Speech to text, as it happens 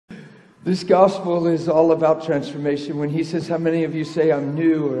This gospel is all about transformation. When he says, how many of you say I'm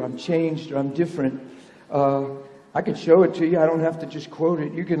new or I'm changed or I'm different? I could show it to you. I don't have to just quote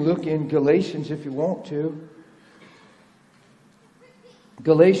it. You can look in Galatians if you want to.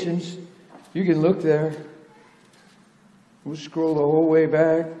 Galatians, you can look there. We'll scroll the whole way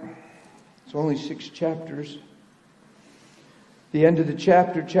back. It's only 6 chapters. The end of the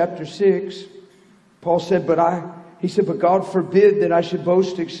chapter, chapter 6, Paul said, but God forbid that I should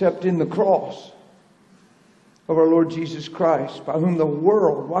boast except in the cross of our Lord Jesus Christ, by whom the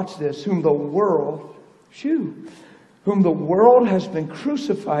world, watch this, whom the world has been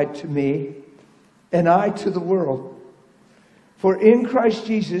crucified to me, and I to the world. For in Christ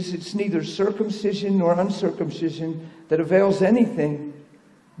Jesus it's neither circumcision nor uncircumcision that avails anything,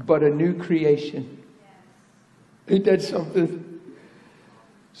 but a new creation. Ain't that something?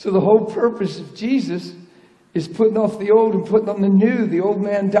 So the whole purpose of Jesus is putting off the old and putting on the new. The old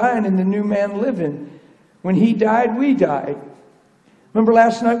man dying and the new man living. When he died, we died. Remember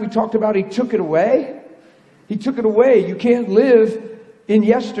last night we talked about he took it away? He took it away. You can't live in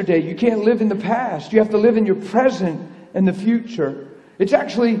yesterday. You can't live in the past. You have to live in your present and the future. It's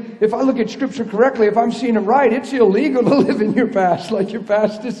actually, if I look at Scripture correctly, if I'm seeing it right, it's illegal to live in your past like your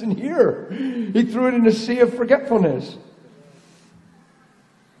past isn't here. He threw it in a sea of forgetfulness.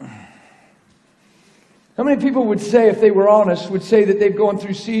 How many people would say, if they were honest, would say that they've gone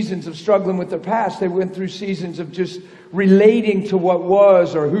through seasons of struggling with their past? They went through seasons of just relating to what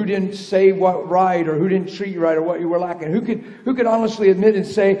was, or who didn't say what right, or who didn't treat you right, or what you were lacking. Who could honestly admit and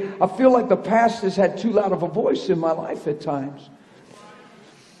say, I feel like the past has had too loud of a voice in my life at times?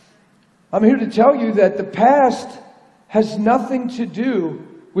 I'm here to tell you that the past has nothing to do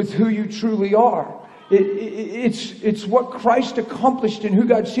with who you truly are. It's what Christ accomplished and who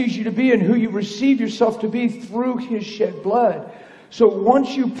God sees you to be and who you receive yourself to be through His shed blood. So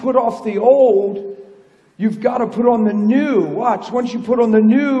once you put off the old, you've got to put on the new. Watch, once you put on the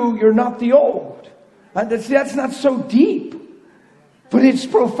new, you're not the old. That's not so deep, but it's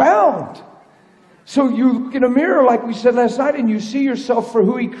profound. So you look in a mirror, like we said last night, and you see yourself for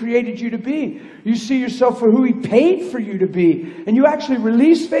who He created you to be. You see yourself for who He paid for you to be. And you actually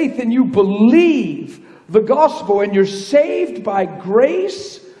release faith and you believe the gospel, and you're saved by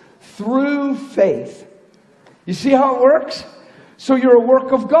grace through faith. You see how it works? So you're a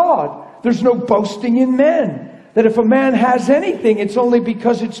work of God. There's no boasting in men. That if a man has anything, it's only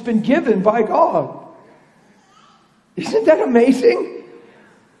because it's been given by God. Isn't that amazing?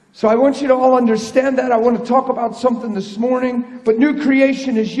 So I want you to all understand that. I want to talk about something this morning. But new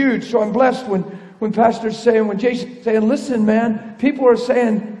creation is huge. So I'm blessed when Pastor's saying, when Jason's saying, listen, man, people are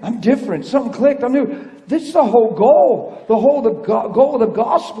saying, I'm different. Something clicked. I'm new. This is the whole goal. The goal of the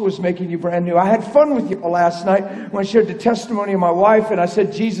gospel is making you brand new. I had fun with you last night when I shared the testimony of my wife. And I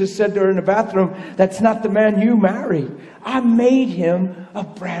said, Jesus said to her in the bathroom, that's not the man you married. I made him a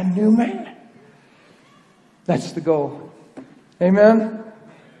brand new man. That's the goal. Amen.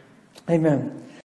 Amen.